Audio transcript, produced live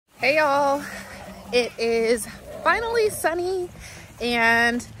Hey y'all, it is finally sunny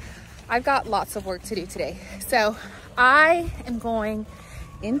and I've got lots of work to do today. So I am going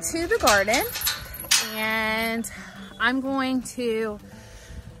into the garden and I'm going to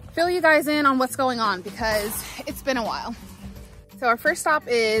fill you guys in on what's going on because it's been a while. So our first stop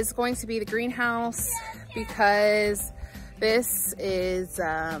is going to be the greenhouse because this is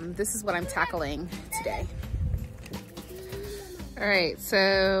what I'm tackling today. All right,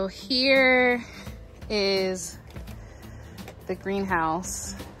 so here is the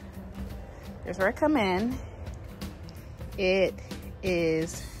greenhouse. There's where I come in. It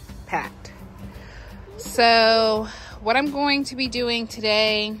is packed. So what I'm going to be doing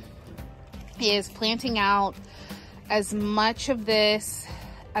today is planting out as much of this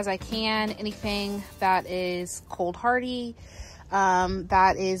as I can, anything that is cold hardy,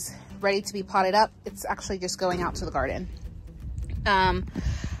 that is ready to be potted up. It's actually just going out to the garden.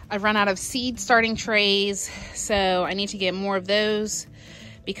 I've run out of seed starting trays, so I need to get more of those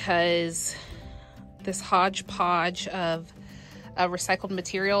because this hodgepodge of recycled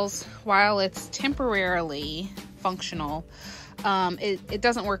materials, while it's temporarily functional, it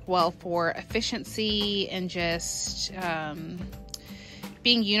doesn't work well for efficiency and just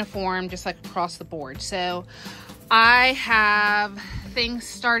being uniform, just like across the board. So I have things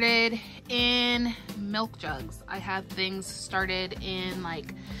started in milk jugs. I have things started in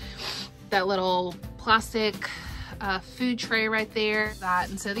like that little plastic food tray right there.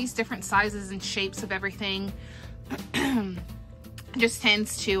 And so these different sizes and shapes of everything just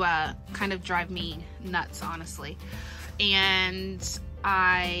tends to kind of drive me nuts, honestly. And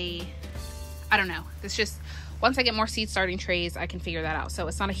I don't know. It's just, once I get more seed starting trays, I can figure that out. So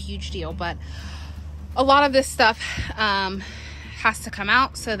it's not a huge deal, but a lot of this stuff has to come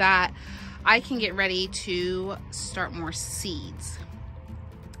out so that I can get ready to start more seeds.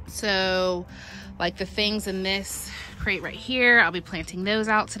 So like the things in this crate right here, I'll be planting those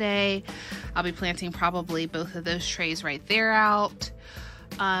out today. I'll be planting probably both of those trays right there out.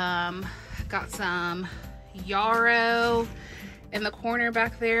 Got some yarrow in the corner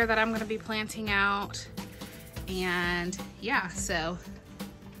back there that I'm going to be planting out. And yeah, so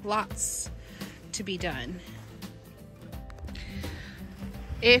lots to be done.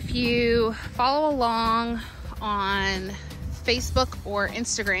 If you follow along on Facebook or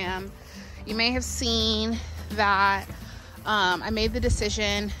Instagram, you may have seen that I made the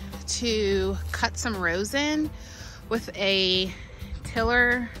decision to cut some rows in with a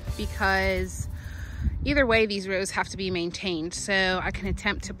tiller because either way these rows have to be maintained. So I can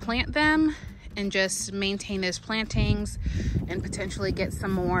attempt to plant them and just maintain those plantings and potentially get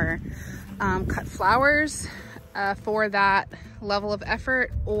some more cut flowers for that level of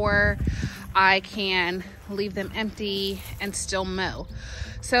effort, or I can leave them empty and still mow.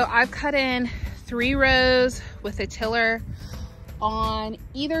 So I've cut in 3 rows with a tiller on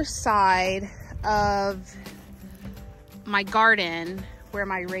either side of my garden where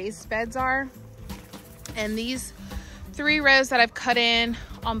my raised beds are. And these 3 rows that I've cut in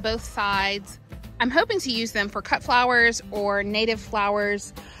on both sides, I'm hoping to use them for cut flowers or native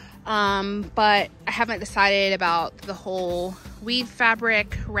flowers. But I haven't decided about the whole weed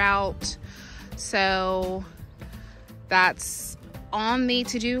fabric route. So that's on the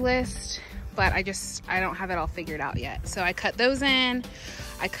to-do list, but I don't have it all figured out yet. So I cut those in.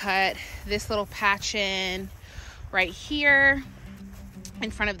 I cut this little patch in right here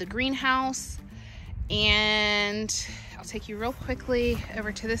in front of the greenhouse. And I'll take you real quickly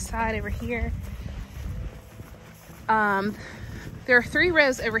over to this side over here. There are 3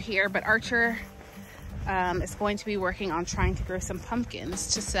 rows over here, but Archer is going to be working on trying to grow some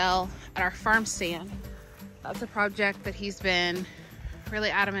pumpkins to sell at our farm stand. That's a project that he's been really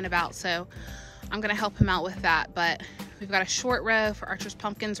adamant about, so I'm gonna help him out with that. But we've got a short row for Archer's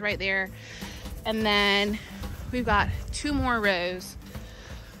pumpkins right there, and then we've got 2 more rows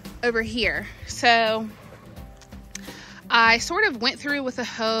over here. So I sort of went through with a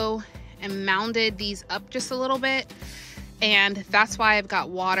hoe and mounded these up just a little bit, and that's why I've got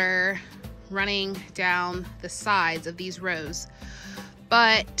water running down the sides of these rows.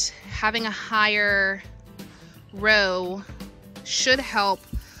 But having a higher row should help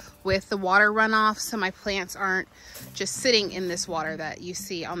with the water runoff, so my plants aren't just sitting in this water that you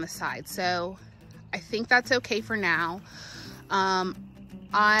see on the side. So I think that's okay for now.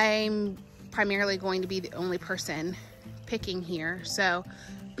 I'm primarily going to be the only person picking here. So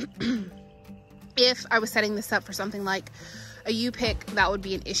if I was setting this up for something like a U-pick, that would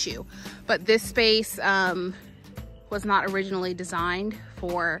be an issue. But this space was not originally designed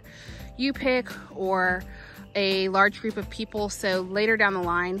for U-pick or a large group of people. So later down the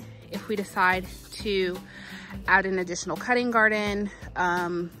line, if we decide to add an additional cutting garden,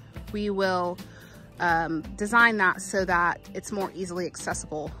 we will design that so that it's more easily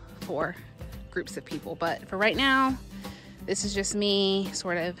accessible for groups of people. But for right now, this is just me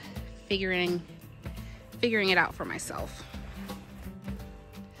sort of figuring it out for myself.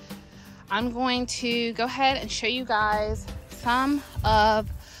 I'm going to go ahead and show you guys some of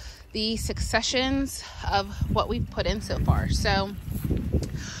the successions of what we've put in so far. So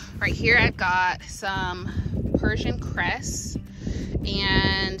right here, I've got some Persian cress,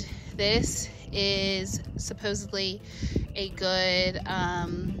 and this is supposedly a good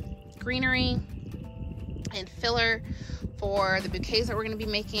greenery and filler for the bouquets that we're going to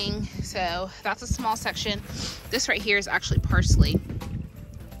be making. So that's a small section. This right here is actually parsley.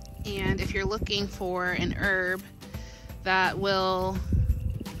 And if you're looking for an herb that will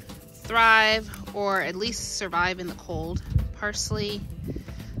thrive or at least survive in the cold, parsley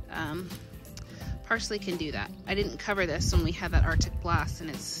can do that. I didn't cover this when we had that Arctic blast, and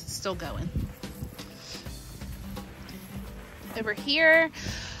it's still going. Over here,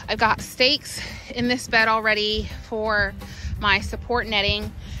 I've got stakes in this bed already for my support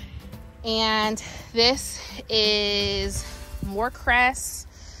netting, and this is more cress,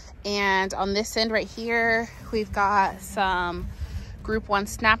 and on this end right here we've got some Group 1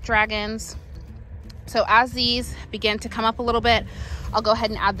 snapdragons. So as these begin to come up a little bit, I'll go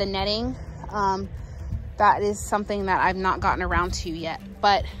ahead and add the netting. That is something that I've not gotten around to yet,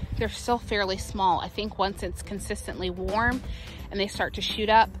 but they're still fairly small. I think once it's consistently warm and they start to shoot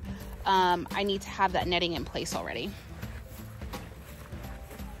up, I need to have that netting in place already.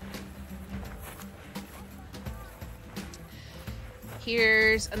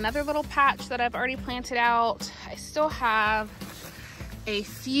 Here's another little patch that I've already planted out. I still have a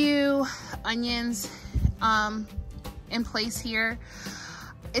few onions in place here.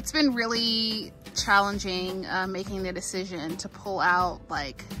 It's been really challenging making the decision to pull out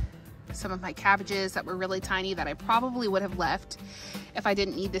like some of my cabbages that were really tiny that I probably would have left if I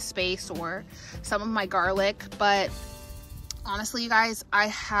didn't need the space, or some of my garlic. But honestly, you guys, I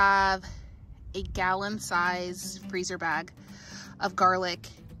have a gallon size freezer bag of garlic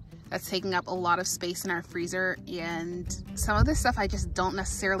that's taking up a lot of space in our freezer, and some of this stuff I just don't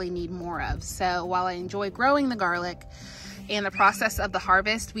necessarily need more of. So while I enjoy growing the garlic and the process of the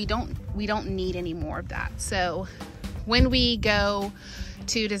harvest, we don't need any more of that. So when we go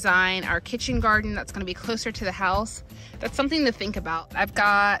to design our kitchen garden that's going to be closer to the house, that's something to think about. I've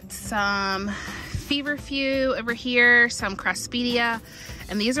got some feverfew over here, some craspedia,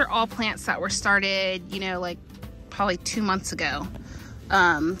 and these are all plants that were started, you know, like probably 2 months ago.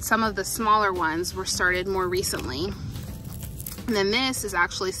 Some of the smaller ones were started more recently. And then this is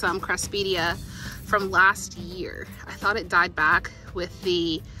actually some craspedia from last year. I thought it died back with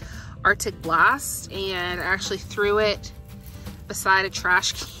the Arctic blast, and I actually threw it beside a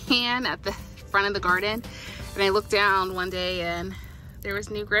trash can at the front of the garden. And I looked down one day and there was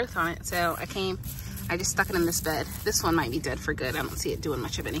new growth on it. So I just stuck it in this bed. This one might be dead for good. I don't see it doing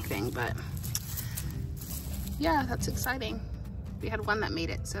much of anything, but yeah, that's exciting. We had one that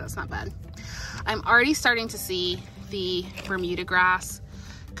made it, so that's not bad. I'm already starting to see the Bermuda grass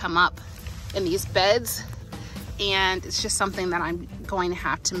come up in these beds, and it's just something that I'm going to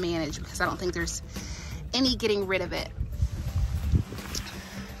have to manage because I don't think there's any getting rid of it.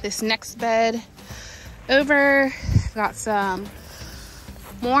 This next bed over, got some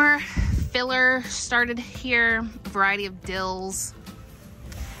more filler started here, a variety of dills,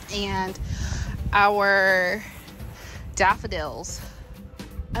 and our daffodils.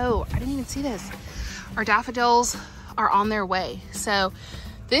 Oh, I didn't even see this. Our daffodils are on their way. So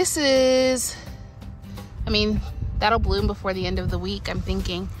this is, I mean, that'll bloom before the end of the week, I'm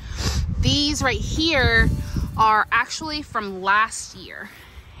thinking. These right here are actually from last year,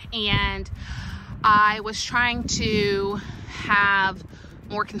 and I was trying to have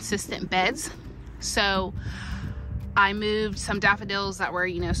more consistent beds. So I moved some daffodils that were,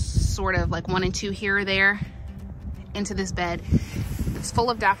 you know, sort of like 1 and 2 here or there into this bed. It's full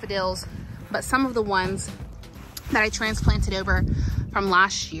of daffodils, but some of the ones that I transplanted over from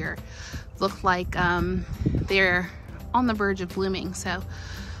last year look like they're on the verge of blooming, so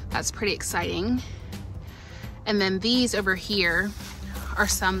that's pretty exciting. And then these over here are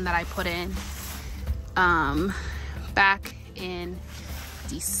some that I put in back in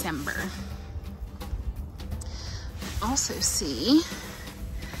December. Also see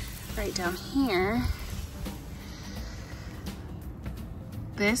right down here,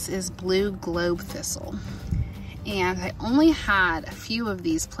 this is blue globe thistle, and I only had a few of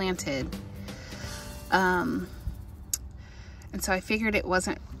these planted And so I figured it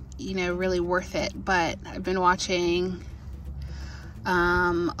wasn't, you know, really worth it. But I've been watching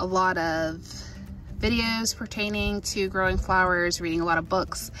a lot of videos pertaining to growing flowers, reading a lot of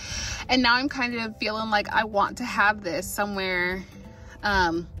books, and now I'm kind of feeling like I want to have this somewhere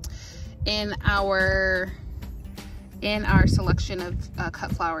in our selection of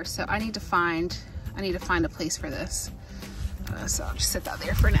cut flowers. So I need to find a place for this. So I'll just set that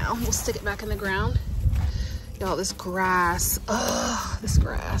there for now. We'll stick it back in the ground. Y'all, this grass, oh, this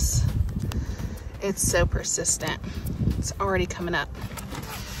grass, it's so persistent. It's already coming up.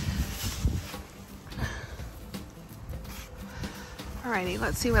 Alrighty,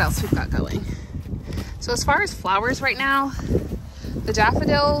 let's see what else we've got going. So as far as flowers right now, the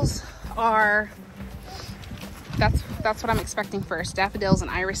daffodils are, that's what I'm expecting first. Daffodils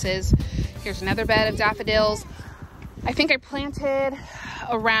and irises. Here's another bed of daffodils. I think I planted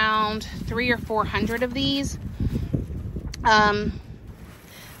around 300 or 400 of these.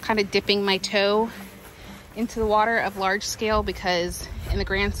 Kind of dipping my toe into the water of large scale, because in the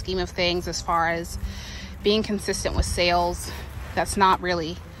grand scheme of things, as far as being consistent with sales, that's not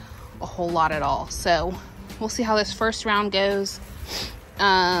really a whole lot at all. So we'll see how this first round goes.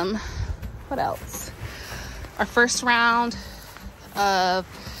 What else? Our first round of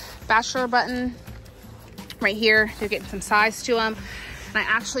bachelor button right here, they're getting some size to them. And I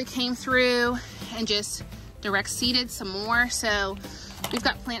actually came through and just direct seeded some more. So we've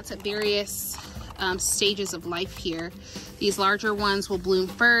got plants at various stages of life here. These larger ones will bloom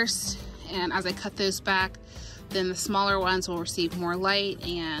first, and as I cut those back, then the smaller ones will receive more light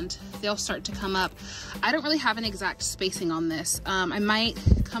and they'll start to come up. I don't really have an exact spacing on this. I might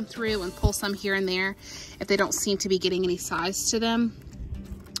come through and pull some here and there if they don't seem to be getting any size to them.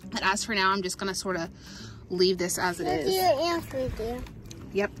 But as for now, I'm just gonna sort of leave this as it is. Ants right there.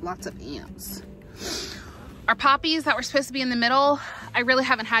 Yep, lots of ants. Our poppies that were supposed to be in the middle, I really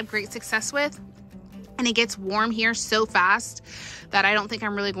haven't had great success with. And it gets warm here so fast that I don't think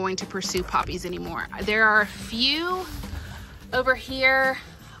I'm really going to pursue poppies anymore. There are a few over here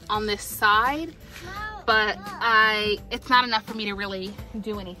on this side, but it's not enough for me to really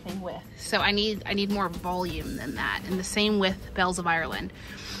do anything with. So I need more volume than that. And the same with Bells of Ireland,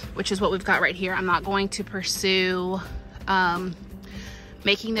 which is what we've got right here. I'm not going to pursue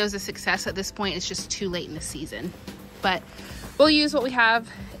making those a success at this point. It's just too late in the season. But we'll use what we have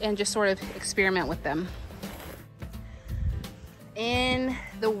and just sort of experiment with them. In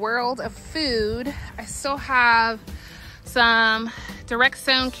the world of food, I still have some direct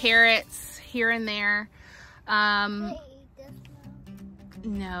sown carrots here and there. No,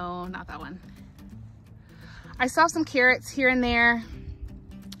 not that one. I saw some carrots here and there.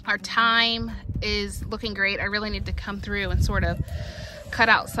 Our thyme is looking great. I really need to come through and sort of cut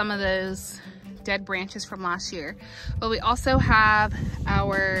out some of those dead branches from last year. But we also have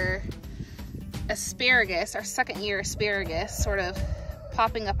our asparagus, our second year asparagus, sort of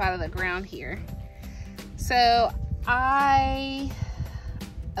popping up out of the ground here. So I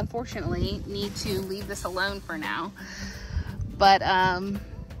unfortunately need to leave this alone for now. But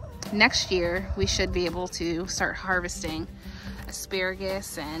next year we should be able to start harvesting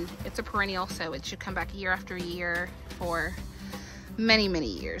asparagus, and it's a perennial, so it should come back year after year for many, many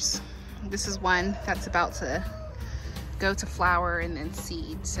years. This is one that's about to go to flower and then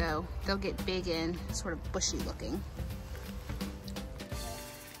seed, so they'll get big and sort of bushy looking.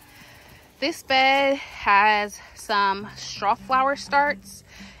 This bed has some straw flower starts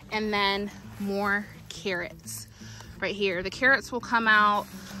and then more carrots right here. The carrots will come out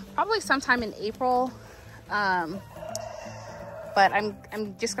probably sometime in April, but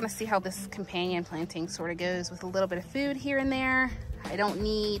I'm just gonna see how this companion planting sort of goes with a little bit of food here and there. I don't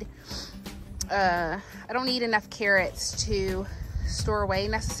need enough carrots to store away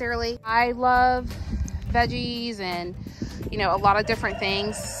necessarily. I love veggies and, you know, a lot of different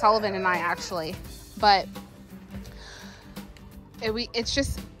things, Sullivan and I actually, but it's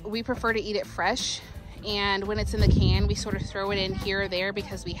just, we prefer to eat it fresh, and when it's in the can we sort of throw it in here or there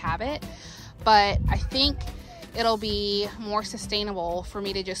because we have it. But I think it'll be more sustainable for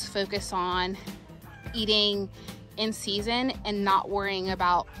me to just focus on eating in season and not worrying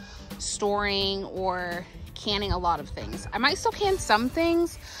about storing or canning a lot of things. I might still can some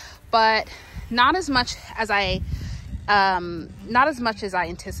things, but not as much as I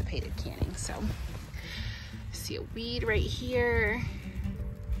anticipated canning. So I see a weed right here.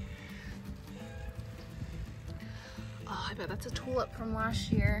 Oh, I bet that's a tulip from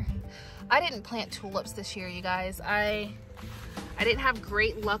last year. I didn't plant tulips this year, you guys. I didn't have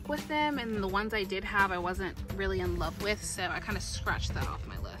great luck with them, and the ones I did have I wasn't really in love with, so I kind of scratched that off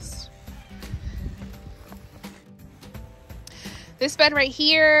my list. This bed right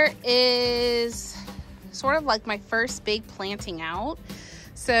here is sort of like my first big planting out.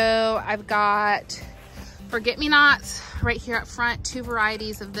 So I've got forget-me-nots right here up front, 2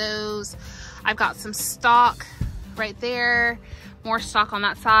 varieties of those. I've got some stock right there, more stock on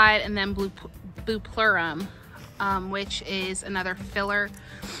that side, and then Bupleurum, which is another filler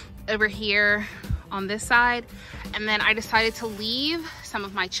over here on this side. And then I decided to leave some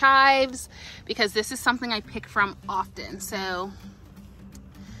of my chives because this is something I pick from often. So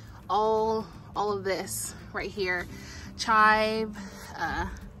all of this right here, chives.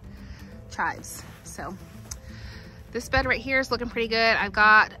 So this bed right here is looking pretty good. I've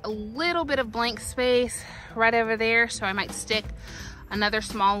got a little bit of blank space right over there, so I might stick another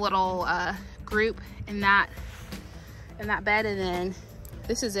small little group in that bed, and then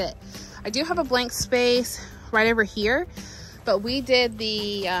this is it. I do have a blank space right over here, but we did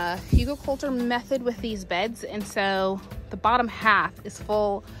the Hugelkultur method with these beds, and so the bottom half is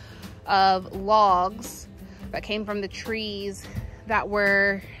full of logs that came from the trees that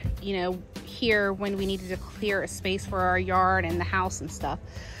were, you know, here when we needed to clear a space for our yard and the house and stuff.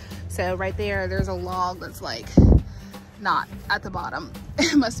 So right there's a log that's like not at the bottom.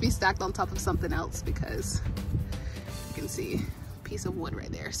 It must be stacked on top of something else because you can see a piece of wood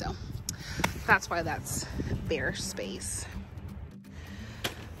right there. So that's why that's bare space.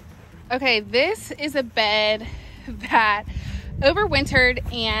 Okay, this is a bed that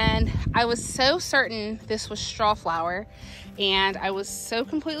overwintered, and I was so certain this was straw flower, and I was so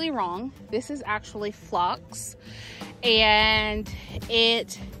completely wrong. This is actually phlox, and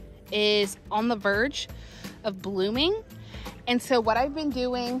it is on the verge of blooming. And so what I've been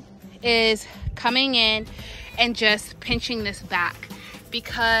doing is coming in and just pinching this back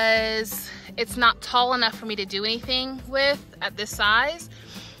because it's not tall enough for me to do anything with at this size.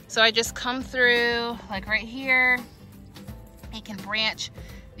 So I just come through like right here. It can branch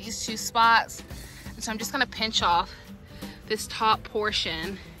these 2 spots. And so I'm just gonna pinch off this top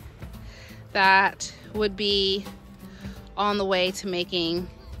portion that would be on the way to making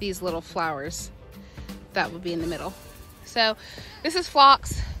these little flowers that would be in the middle. So this is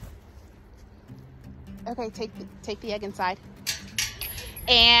phlox. Okay, take the egg inside.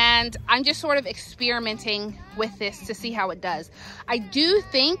 And I'm just sort of experimenting with this to see how it does. I do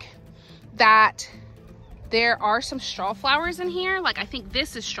think that there are some straw flowers in here. Like I think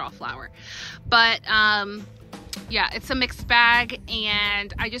this is straw flower, but yeah, it's a mixed bag,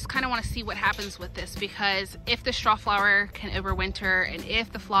 and I just kind of want to see what happens with this, because if the straw flower can overwinter and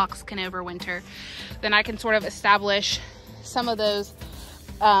if the phlox can overwinter, then I can sort of establish some of those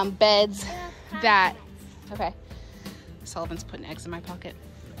beds that, okay, Sullivan's putting eggs in my pocket.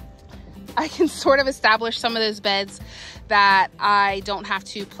 I can sort of establish some of those beds that I don't have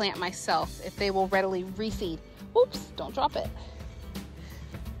to plant myself if they will readily reseed. Oops, don't drop it.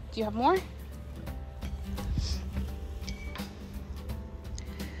 Do you have more?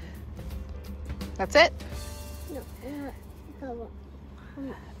 That's it? No.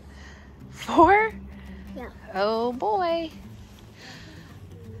 4? Yeah. Oh boy.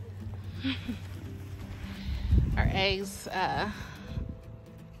 Our eggs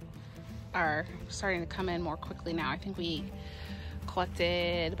are starting to come in more quickly now. I think we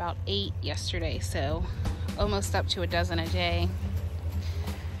collected about 8 yesterday, so almost up to a dozen a day.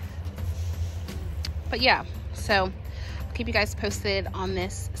 But yeah, so I'll keep you guys posted on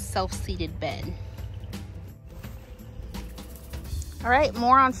this self-seeded bed. All right,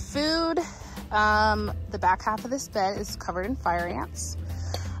 more on food. The back half of this bed is covered in fire ants.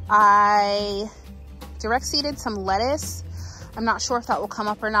 I direct seeded some lettuce. I'm not sure if that will come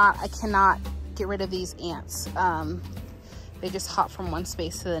up or not. I cannot get rid of these ants. They just hop from one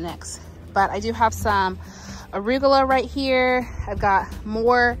space to the next. But I do have some arugula right here. I've got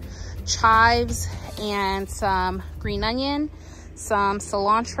more chives and some green onion, some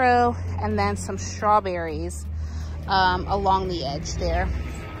cilantro, and then some strawberries along the edge there.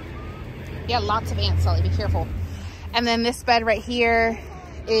 Yeah, lots of ants, Sully, be careful. And then this bed right here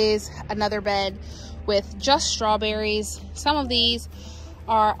is another bed with just strawberries. Some of these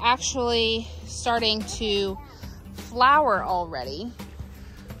are actually starting to flower already.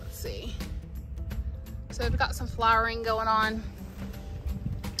 Let's see. So we've got some flowering going on.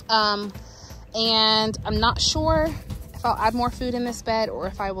 And I'm not sure if I'll add more food in this bed or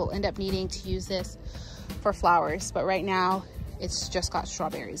if I will end up needing to use this for flowers. But right now, it's just got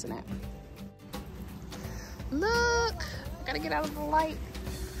strawberries in it. Look, I gotta get out of the light.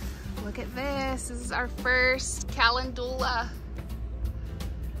 Look at this. This is our first calendula.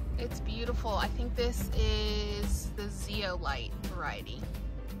 It's beautiful. I think this is the zeolite variety.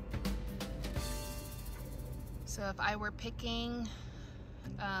 So if I were picking,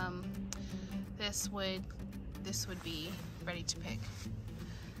 this would be ready to pick.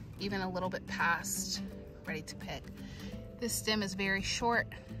 Even a little bit past ready to pick. This stem is very short.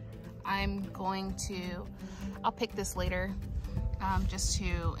 I'll pick this later, just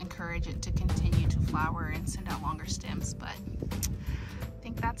to encourage it to continue to flower and send out longer stems, but I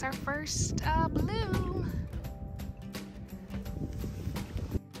think that's our first bloom.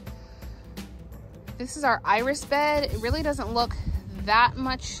 This is our iris bed. It really doesn't look that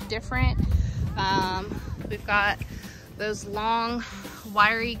much different. We've got those long,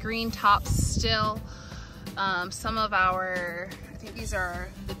 wiry green tops still. Some of our, I think these are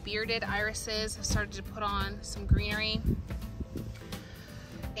the bearded irises, have started to put on some greenery.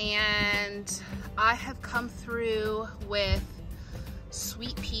 And I have come through with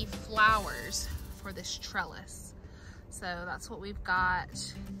sweet pea flowers for this trellis. So that's what we've got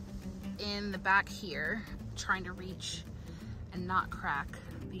in the back here, trying to reach and not crack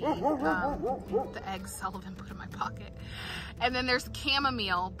the eggs Sullivan put in my pocket. And then there's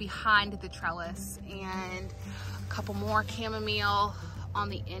chamomile behind the trellis and a couple more chamomile on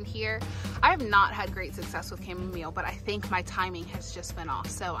the end here. I have not had great success with chamomile, but I think my timing has just been off.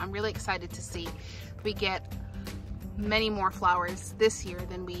 So I'm really excited to see if we get many more flowers this year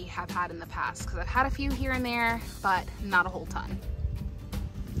than we have had in the past, because I've had a few here and there, but not a whole ton.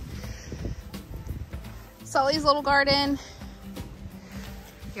 Sully's little garden.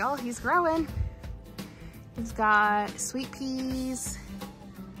 Y'all, he's growing. He's got sweet peas,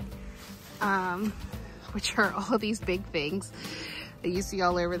 which are all of these big things that you see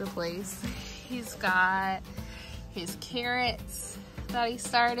all over the place. He's got his carrots that he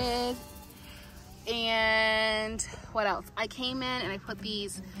started. And what else? I came in and I put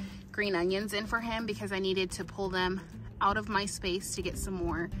these green onions in for him because I needed to pull them out of my space to get some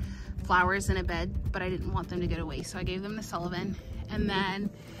more flowers in a bed, but I didn't want them to go to waste, so I gave them to Sullivan. And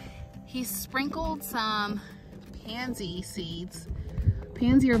then he sprinkled some pansy seeds,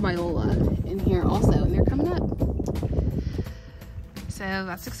 pansy or viola, in here also, and they're coming up. So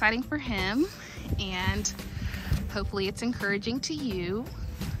that's exciting for him, and hopefully it's encouraging to you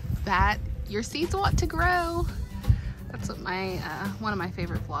that your seeds want to grow. That's what my one of my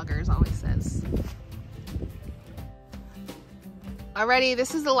favorite vloggers always says. Alrighty,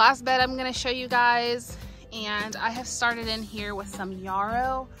 this is the last bed I'm gonna show you guys, and I have started in here with some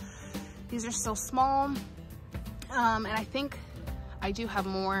yarrow. These are still small, and I think I do have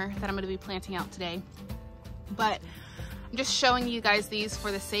more that I'm gonna be planting out today, but I'm just showing you guys these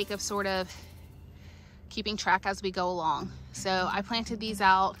for the sake of sort of keeping track as we go along. So I planted these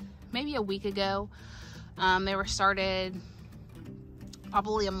out maybe a week ago. They were started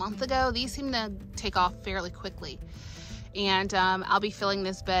probably a month ago. These seem to take off fairly quickly. And I'll be filling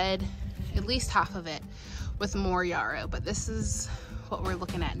this bed, at least half of it, with more yarrow, but this is what we're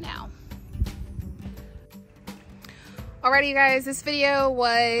looking at now. Alrighty, you guys, this video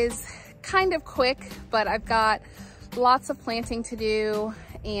was kind of quick, but I've got lots of planting to do,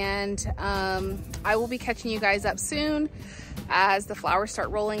 and I will be catching you guys up soon as the flowers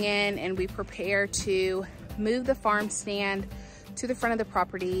start rolling in and we prepare to move the farm stand to the front of the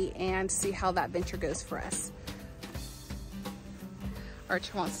property and see how that venture goes for us.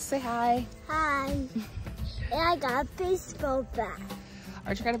 Archer wants to say hi. Hi. And I got a baseball bat.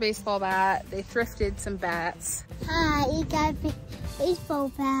 Archer got a baseball bat. They thrifted some bats. Hi, you got a baseball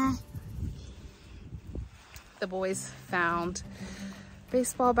bat. The boys found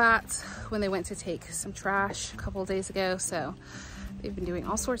baseball bats when they went to take some trash a couple of days ago. So they've been doing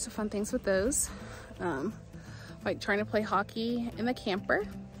all sorts of fun things with those. Like trying to play hockey in the camper.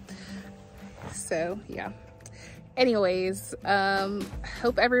 So yeah. Anyways,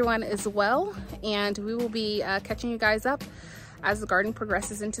 hope everyone is well, and we will be catching you guys up as the garden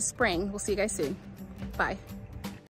progresses into spring. We'll see you guys soon. Bye.